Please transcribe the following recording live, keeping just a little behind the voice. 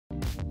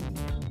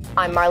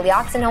I'm Marley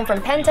Oxenholm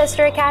from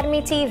Pentester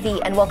Academy TV,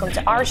 and welcome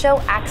to our show,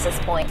 Access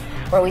Point,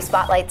 where we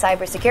spotlight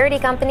cybersecurity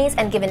companies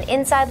and give an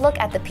inside look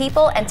at the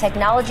people and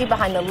technology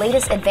behind the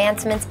latest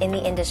advancements in the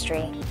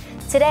industry.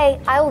 Today,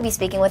 I will be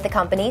speaking with the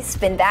company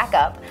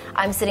Spinbackup.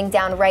 I'm sitting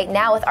down right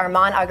now with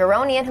Arman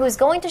Agaronyan, who is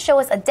going to show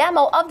us a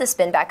demo of the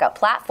Spinbackup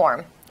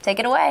platform. Take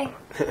it away.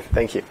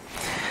 Thank you.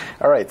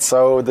 All right,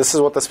 so this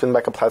is what the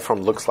Spinbackup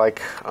platform looks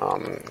like.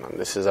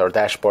 This is our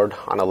dashboard.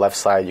 On the left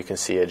side, you can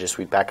see a G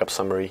Suite backup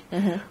summary.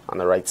 On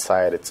the right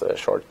side, it's a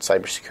short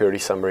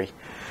cybersecurity summary.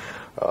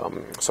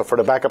 So for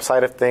the backup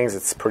side of things,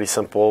 it's pretty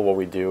simple. What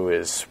we do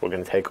is we're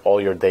going to take all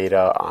your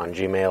data on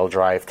Gmail,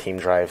 Drive, Team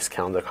Drives,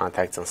 Calendar,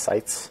 Contacts, and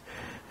Sites,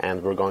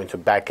 and we're going to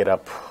back it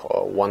up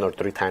 1 or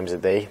 3 times a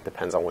day,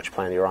 depends on which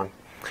plan you're on.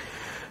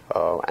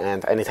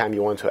 And anytime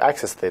you want to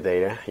access the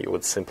data, you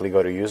would simply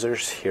go to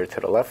Users here to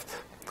the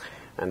left,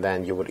 and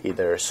then you would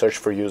either search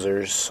for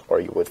users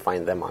or you would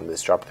find them on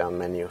this drop-down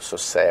menu. So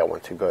say I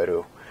want to go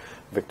to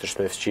Victor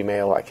Smith's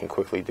Gmail, I can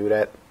quickly do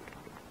that,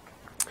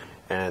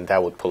 and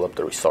that would pull up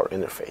the restore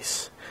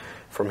interface.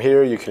 From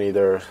here, you can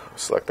either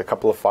select a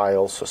couple of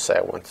files. So say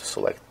I want to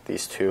select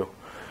these 2,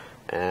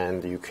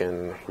 and you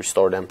can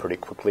restore them pretty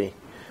quickly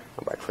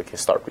by clicking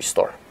Start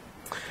Restore.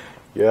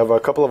 You have a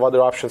couple of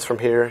other options from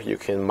here. You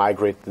can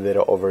migrate the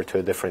data over to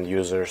a different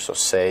user. So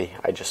say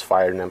I just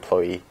fired an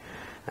employee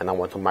and I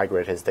want to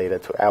migrate his data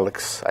to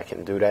Alex. I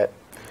can do that.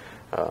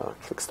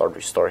 Click Start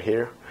Restore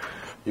here.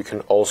 You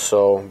can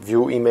also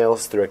view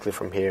emails directly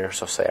from here.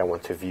 So say I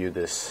want to view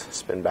this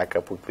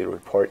Spinbackup weekly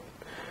report.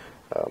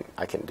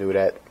 I can do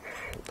that.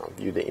 I'll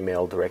view the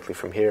email directly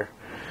from here.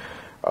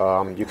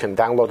 You can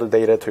download the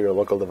data to your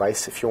local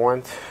device if you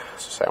want.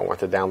 So say I want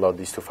to download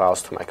these 2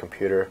 files to my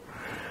computer.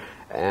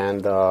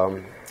 And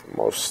I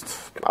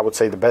would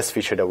say the best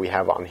feature that we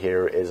have on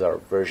here is our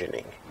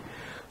versioning.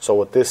 So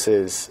what this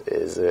is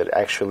it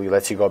actually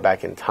lets you go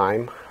back in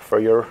time for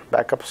your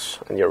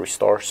backups and your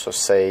restores. So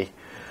say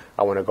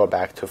I want to go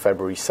back to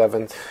February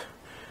 7th.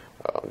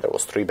 There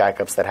was 3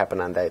 backups that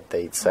happened on that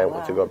date. So I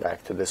want to go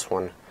back to this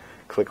one.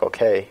 Click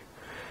OK.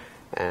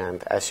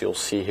 And as you'll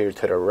see here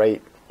to the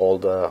right, all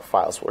the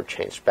files were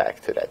changed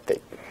back to that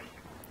date.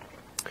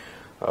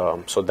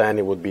 So then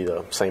it would be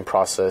the same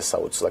process. I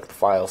would select the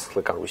files,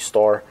 click on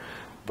Restore,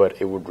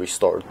 but it would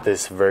restore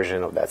this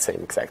version of that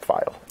same exact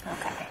file.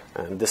 Okay.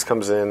 And this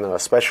comes in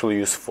especially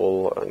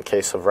useful in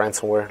case of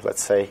ransomware,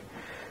 let's say.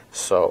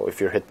 So if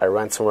you're hit by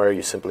ransomware,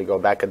 you simply go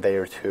back a day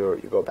or 2, or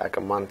you go back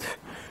a month,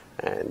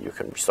 and you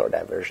can restore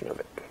that version of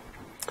it.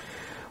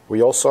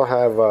 We also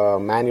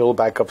have manual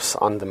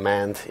backups on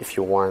demand if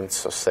you want.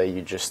 So say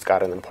you just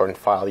got an important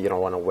file, you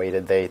don't want to wait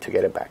a day to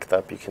get it backed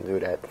up. You can do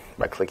that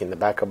by clicking the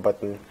backup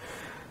button,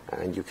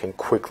 and you can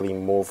quickly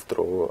move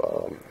through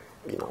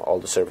all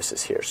the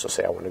services here. So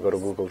say I want to go to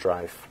Google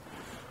Drive,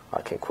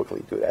 I can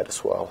quickly do that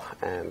as well,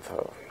 and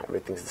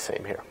everything's the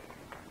same here.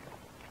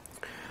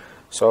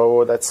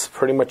 So that's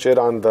pretty much it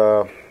on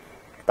the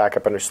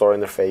backup and restore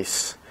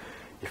interface.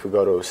 If we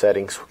go to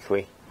settings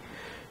quickly,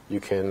 you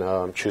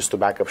can choose to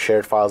backup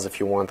shared files if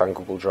you want on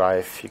Google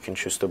Drive. You can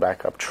choose to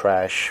backup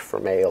trash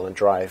for mail and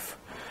Drive.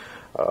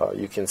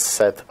 You can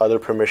set other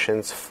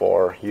permissions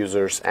for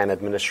users and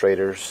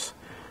administrators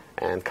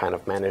and kind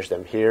of manage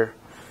them here.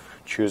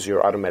 Choose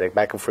your automatic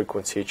backup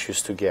frequency.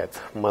 Choose to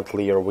get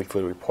monthly or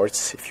weekly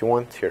reports if you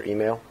want to your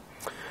email.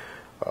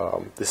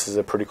 This is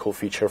a pretty cool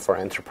feature for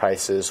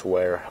enterprises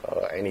where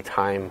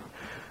anytime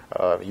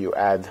you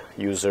add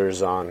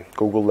users on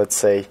Google, let's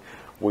say,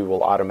 we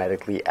will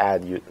automatically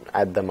add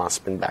them on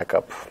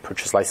Spinbackup,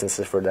 purchase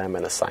licenses for them,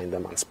 and assign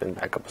them on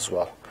Spinbackup as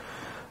well.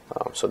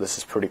 So this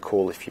is pretty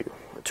cool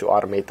to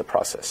automate the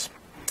process.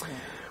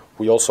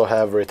 We also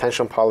have a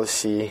retention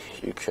policy.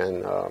 You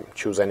can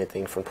choose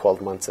anything from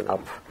 12 months and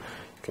up.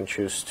 You can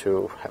choose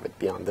to have it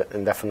be on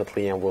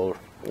indefinitely, and we'll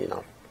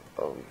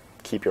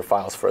keep your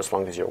files for as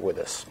long as you're with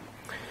us.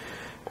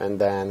 And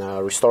then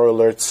restore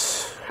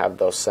alerts, have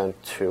those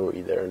sent to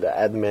either the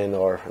admin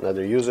or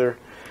another user,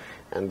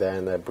 and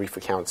then a brief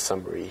account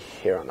summary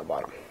here on the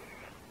bottom.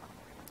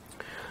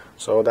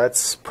 So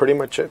that's pretty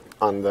much it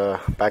on the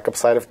backup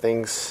side of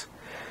things.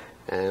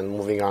 And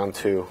moving on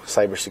to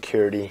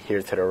cybersecurity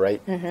here to the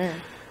right.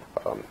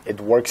 It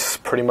works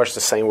pretty much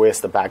the same way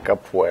as the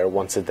backup, where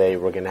once a day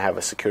we're going to have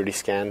a security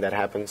scan that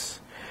happens.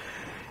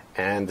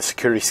 And the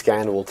security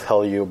scan will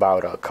tell you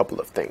about a couple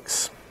of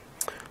things.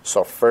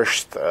 So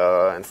first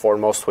and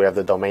foremost, we have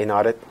the domain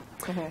audit.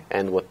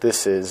 And what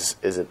this is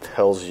it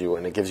tells you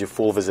and it gives you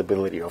full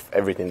visibility of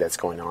everything that's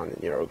going on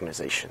in your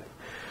organization.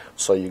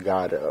 So you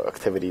got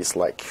activities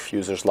like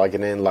users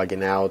logging in,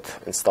 logging out,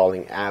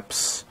 installing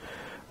apps.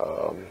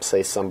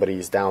 Say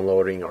somebody's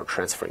downloading or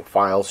transferring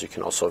files, you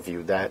can also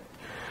view that.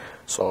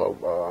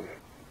 So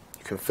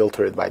you can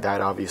filter it by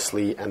that,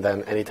 obviously. And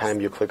then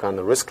anytime you click on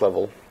the risk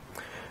level,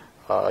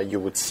 you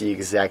would see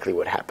exactly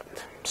what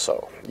happened.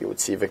 So you would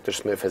see Victor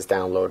Smith has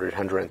downloaded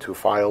 102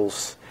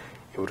 files.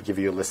 It would give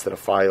you a list of the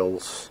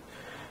files.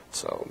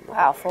 So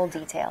wow, full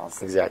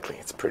details. Exactly.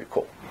 It's pretty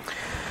cool.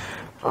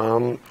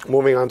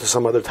 Moving on to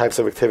some other types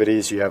of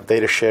activities, you have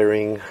data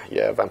sharing,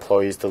 you have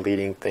employees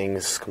deleting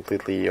things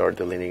completely or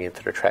deleting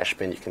into the trash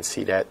bin. You can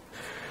see that.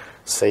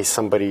 Say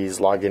somebody's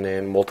logging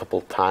in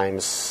multiple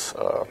times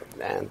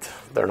and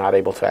they're not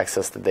able to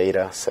access the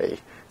data. Say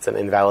it's an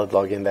invalid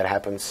login that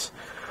happens.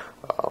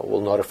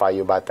 We'll notify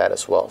you about that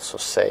as well. So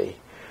say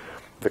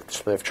Victor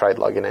Smith tried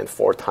logging in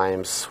 4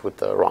 times with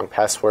the wrong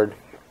password.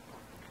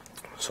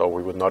 So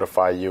we would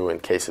notify you in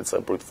case it's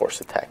a brute force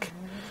attack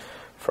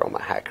from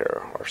a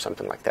hacker or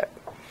something like that.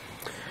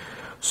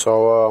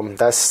 So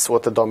that's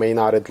what the domain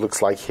audit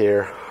looks like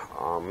here.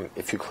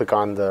 If you click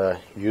on the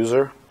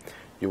user,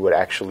 you would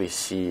actually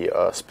see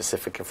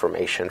specific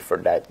information for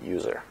that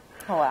user.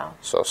 Oh, wow.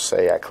 So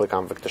say I click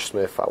on Victor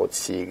Smith, I would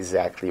see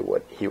exactly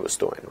what he was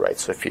doing, right?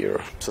 So if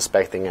you're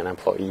suspecting an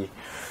employee,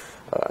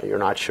 you're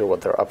not sure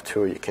what they're up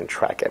to, you can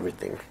track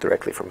everything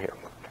directly from here,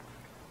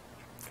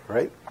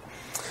 right?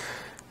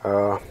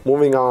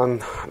 Moving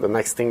on, the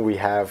next thing we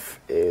have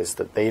is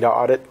the data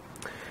audit,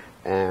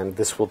 and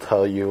this will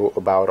tell you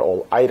about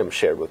all items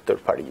shared with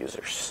third-party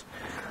users.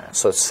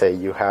 So say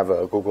you have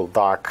a Google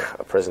Doc,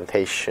 a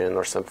presentation,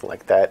 or something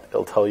like that.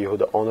 It'll tell you who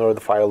the owner of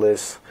the file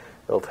is.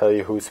 It'll tell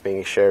you who's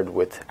being shared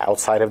with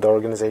outside of the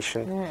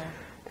organization,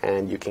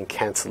 and you can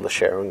cancel the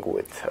sharing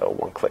with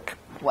one click.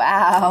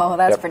 Wow,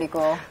 that's pretty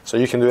cool. So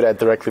you can do that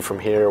directly from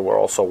here. We're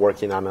also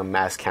working on a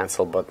mass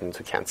cancel button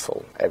to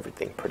cancel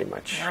everything pretty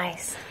much.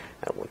 Nice.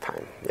 At one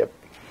time. Yep.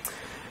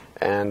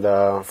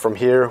 And from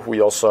here,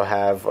 we also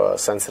have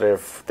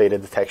sensitive data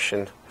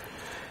detection.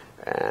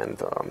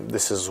 And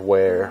this is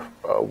where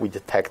we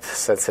detect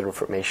sensitive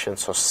information.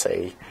 So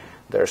say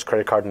there's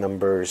credit card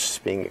numbers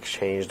being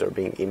exchanged or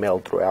being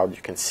emailed throughout.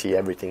 You can see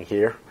everything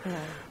here.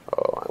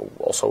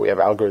 Also, we have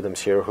algorithms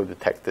here who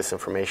detect this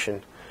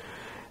information.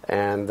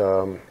 And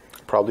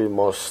probably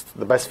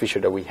the best feature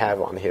that we have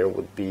on here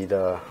would be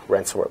the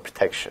ransomware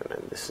protection.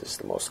 And this is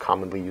the most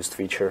commonly used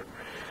feature.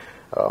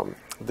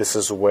 This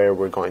is where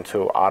we're going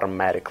to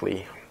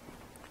automatically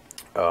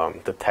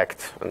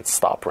detect and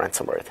stop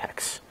ransomware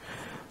attacks.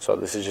 So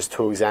this is just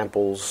 2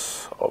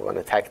 examples of an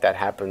attack that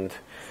happened.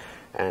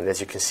 And as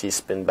you can see,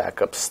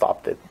 Spinbackup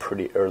stopped it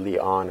pretty early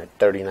on at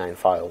 39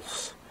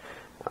 files.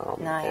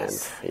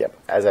 Nice. And yep,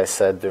 as I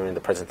said during the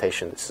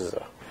presentation, this is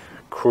a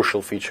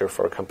crucial feature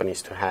for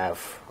companies to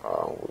have.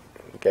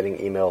 Getting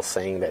emails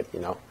saying that,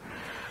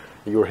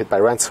 you were hit by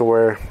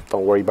ransomware,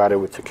 don't worry about it,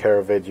 we took care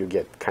of it. You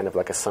get kind of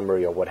like a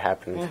summary of what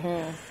happened.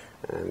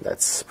 And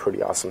that's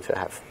pretty awesome to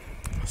have.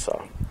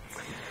 So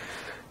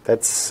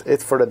that's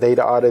it for the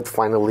data audit.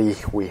 Finally,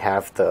 we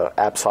have the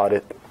apps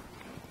audit.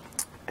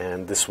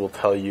 And this will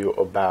tell you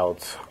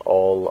about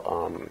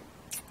all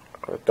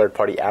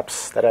third-party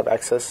apps that have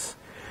access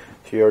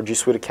to your G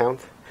Suite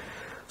account.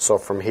 So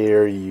from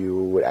here, you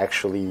would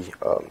actually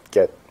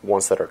get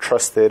ones that are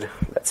trusted,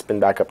 that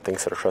Spinbackup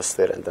thinks that are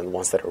trusted, and then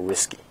ones that are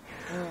risky.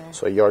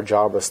 So your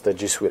job as the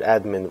G Suite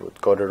admin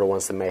would go to the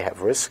ones that may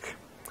have risk,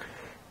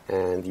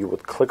 and you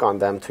would click on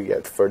them to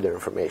get further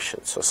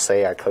information. So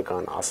say I click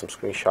on Awesome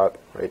Screenshot,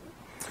 right?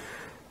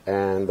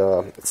 And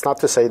it's not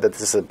to say that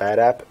this is a bad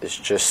app. It's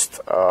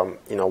just,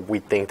 we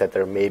think that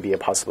there may be a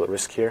possible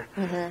risk here.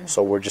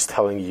 So we're just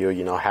telling you,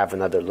 have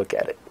another look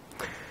at it.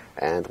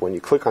 And when you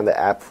click on the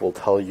app, we'll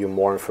tell you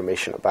more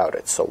information about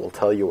it. So we'll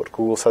tell you what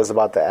Google says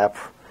about the app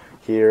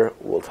here.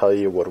 We'll tell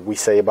you what we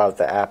say about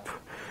the app.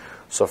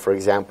 So for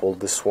example,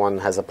 this one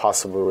has a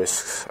possible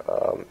risk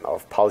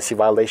of policy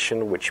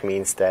violation, which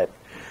means that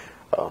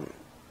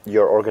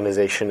your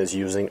organization is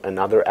using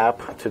another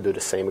app to do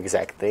the same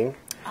exact thing.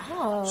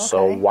 Oh, okay.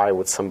 So why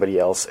would somebody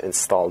else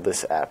install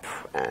this app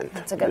and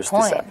use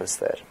this app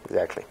instead?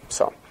 Exactly.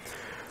 So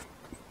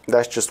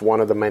that's just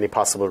one of the many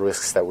possible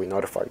risks that we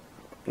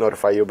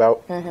notify you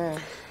about.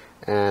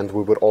 And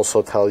we would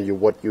also tell you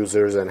what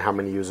users and how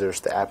many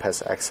users the app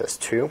has access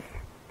to.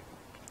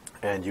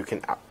 And you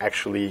can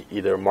actually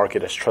either mark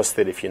it as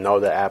trusted if you know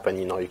the app and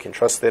you can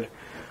trust it,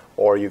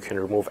 or you can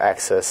remove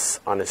access,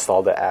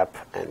 uninstall the app,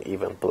 and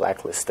even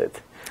blacklist it.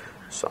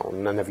 So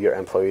none of your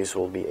employees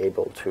will be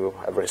able to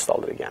ever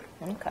install it again.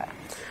 Okay.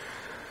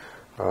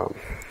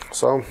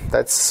 So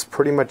that's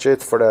pretty much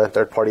it for the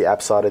third-party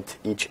apps audit.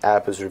 Each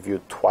app is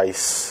reviewed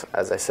twice,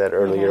 as I said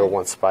earlier,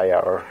 once by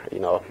our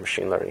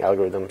machine learning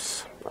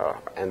algorithms,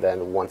 and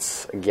then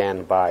once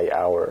again by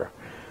our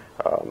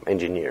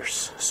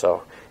engineers.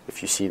 So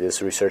if you see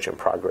this research in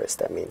progress,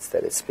 that means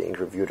that it's being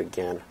reviewed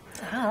again.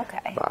 Oh,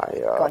 okay. By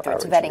going through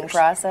its vetting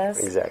process.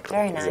 Exactly.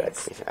 Very nice.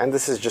 Exactly. And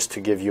this is just to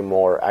give you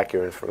more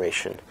accurate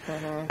information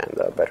and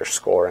a better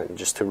score, and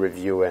just to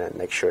review and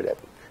make sure that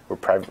we're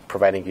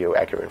providing you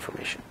accurate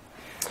information.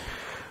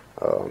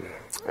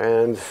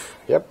 And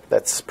yep,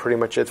 that's pretty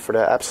much it for the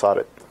apps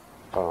audit.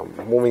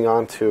 Moving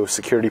on to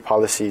security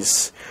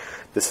policies.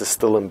 This is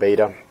still in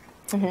beta,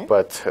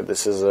 but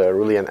this is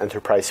really an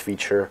enterprise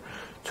feature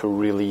to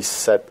really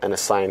set and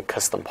assign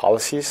custom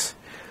policies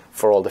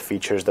for all the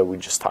features that we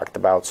just talked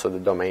about, so the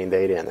domain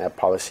data and app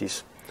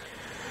policies.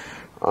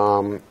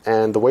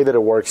 And the way that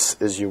it works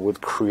is you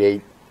would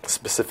create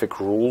specific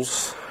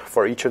rules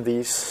for each of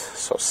these.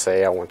 So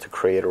say I want to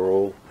create a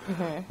rule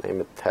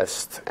name it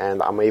test,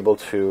 and I'm able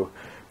to,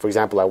 for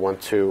example, I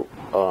want to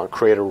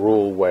create a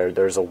rule where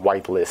there's a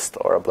whitelist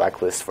or a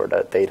blacklist for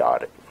the data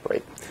audit,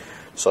 right?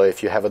 So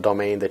if you have a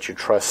domain that you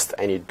trust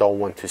and you don't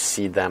want to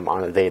see them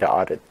on a data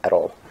audit at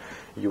all,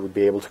 you would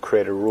be able to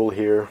create a rule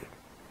here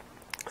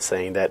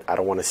saying that I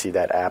don't want to see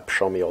that app,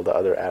 show me all the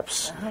other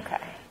apps. Okay.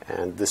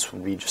 And this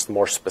would be just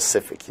more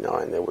specific,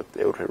 and it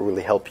would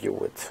really help you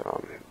with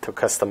to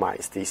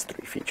customize these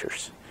 3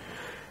 features.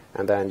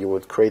 And then you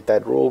would create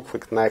that rule,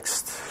 click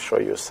next, show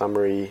you a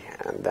summary,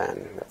 and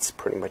then that's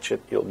pretty much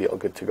it. You'll be all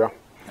good to go.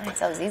 Nice,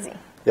 that was easy.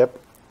 Yep.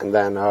 And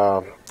then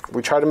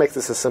we try to make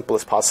this as simple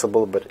as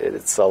possible, but it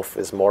itself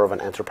is more of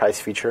an enterprise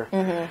feature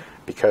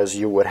because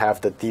you would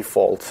have the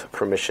default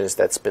permissions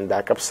that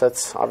Spinbackup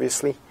sets,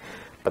 obviously.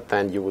 But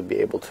then you would be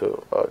able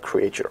to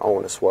create your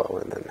own as well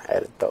and then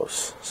edit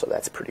those. So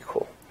that's pretty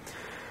cool.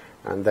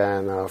 And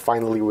then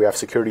finally, we have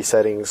security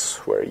settings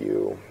where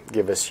you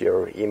give us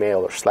your email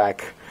or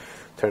Slack,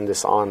 turn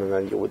this on, and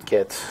then you would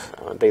get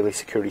daily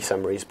security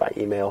summaries by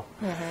email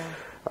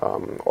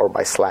or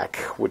by Slack,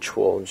 which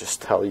will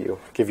just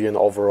give you an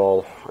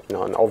overall,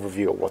 an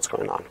overview of what's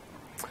going on.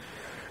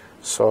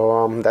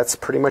 So that's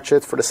pretty much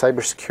it for the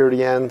cybersecurity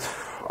end.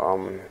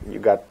 You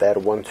got that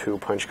 1-2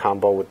 punch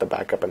combo with the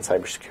backup and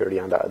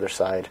cybersecurity on the other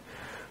side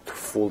to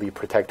fully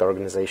protect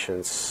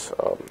organizations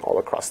all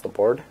across the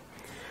board.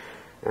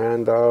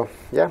 And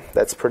yeah,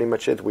 that's pretty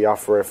much it. We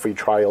offer a free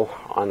trial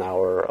on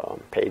our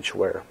page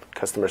where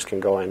customers can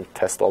go and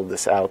test all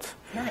this out.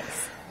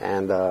 Nice.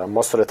 And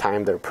most of the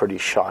time, they're pretty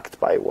shocked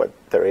by what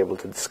they're able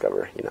to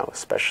discover,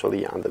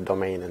 especially on the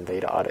domain and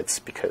data audits,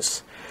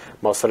 because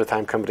most of the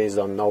time companies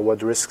don't know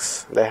what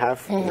risks they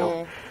have.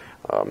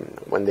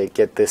 When they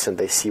get this and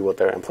they see what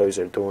their employees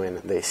are doing,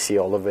 and they see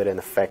all of it in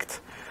effect,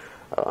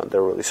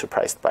 they're really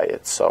surprised by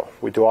it. So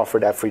we do offer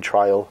that free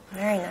trial.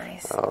 Very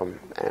nice.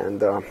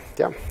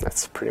 Yeah,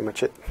 that's pretty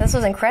much it. This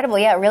was incredible.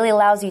 Yeah, it really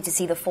allows you to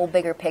see the full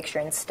bigger picture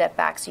and step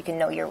back so you can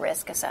know your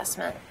risk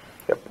assessment.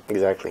 Yep,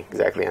 exactly.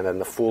 And then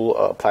the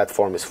full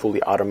platform is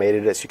fully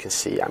automated, as you can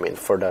see. I mean,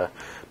 for the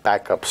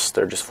backups,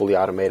 they're just fully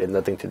automated,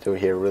 nothing to do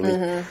here,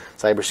 really.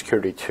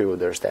 Cybersecurity, too,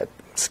 there's that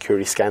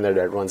security scanner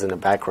that runs in the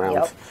background.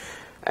 Yep.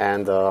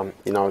 And,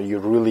 you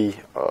really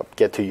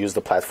get to use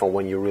the platform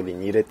when you really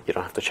need it. You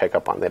don't have to check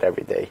up on it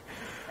every day.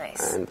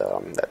 Nice. And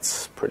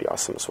that's pretty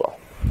awesome as well.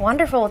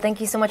 Wonderful.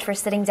 Thank you so much for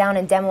sitting down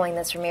and demoing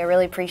this for me. I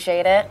really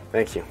appreciate it.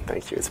 Thank you.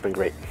 It's been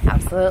great.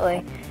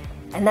 Absolutely.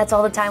 And that's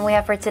all the time we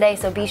have for today,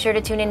 so be sure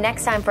to tune in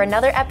next time for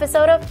another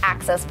episode of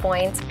Access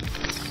Point.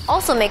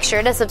 Also, make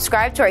sure to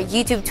subscribe to our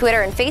YouTube,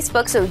 Twitter, and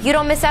Facebook so you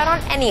don't miss out on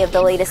any of the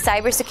latest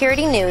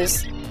cybersecurity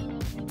news.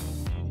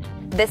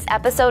 This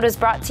episode is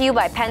brought to you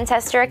by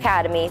Pentester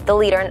Academy, the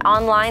leader in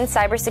online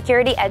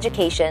cybersecurity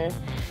education.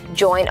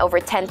 Join over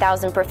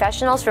 10,000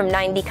 professionals from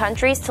 90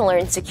 countries to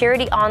learn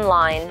security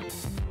online.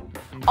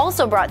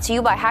 Also brought to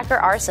you by Hacker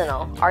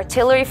Arsenal,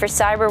 artillery for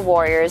cyber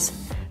warriors.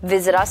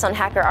 Visit us on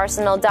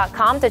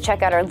hackerarsenal.com to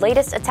check out our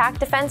latest attack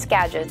defense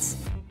gadgets.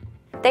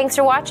 Thanks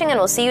for watching, and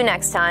we'll see you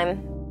next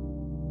time.